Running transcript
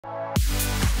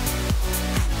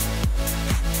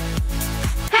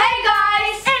Hey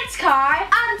guys, it's Kai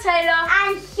and Taylor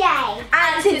and Shea,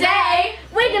 and today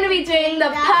we're going to be doing the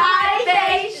Pie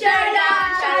Face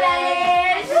Showdown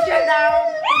challenge.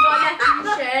 Showdown. We've got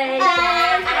nephew Shea.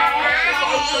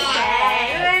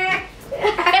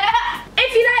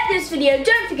 If you like this video,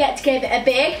 don't forget to give it a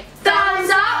big thumbs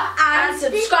up and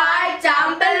subscribe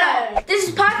down below. This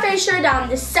is Pie Face Showdown,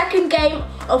 the second game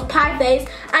of Pie Face,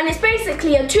 and it's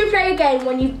basically a two-player game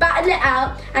when you battle it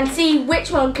out and see which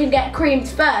one can get creamed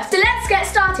first. So let's get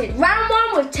started. Round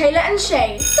one with Taylor and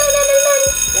Shea.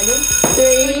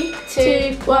 3,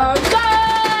 2, 1, go!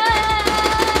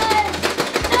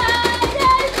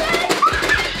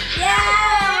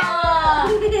 Yeah!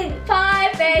 Pie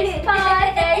Face,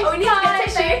 Pie Face. Oh, we need to get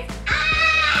tissue.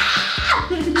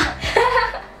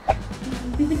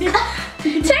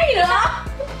 Taylor!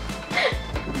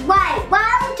 Right,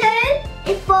 1,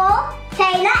 2 is for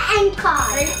Taylor and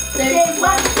Kai. 3, 2,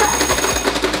 1, go!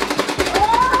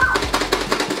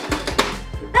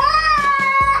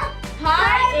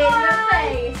 Pie in the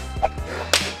face.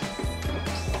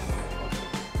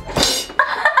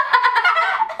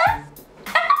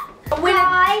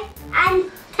 Kai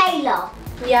and Taylor.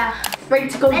 Yeah, ready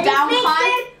to go Ready, down, 3, 2,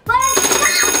 Pie? 1,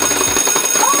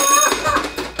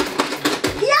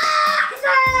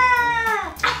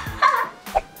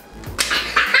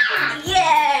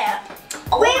 Yeah!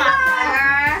 Oh we my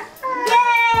won!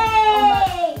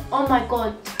 Yay! Oh my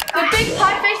god. The big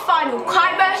Pie Face final,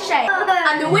 Kai vs Shea.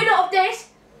 And the winner of this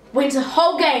wins the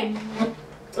whole game.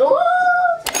 Ooh.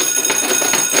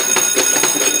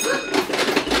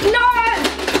 No!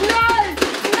 No!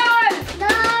 No! No!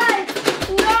 No!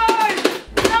 No!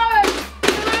 No!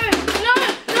 No!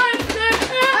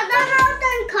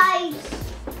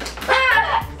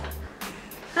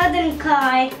 Hold on,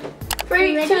 Kai.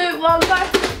 3, 2, 1, go!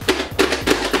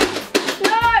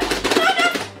 No! No!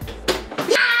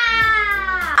 No!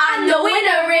 And the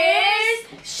winner is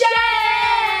Shea!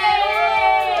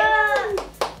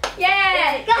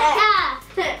 Yeah!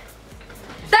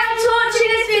 Thanks for watching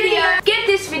this video. Give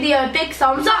this video a big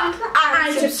thumbs up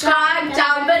and subscribe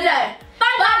down below.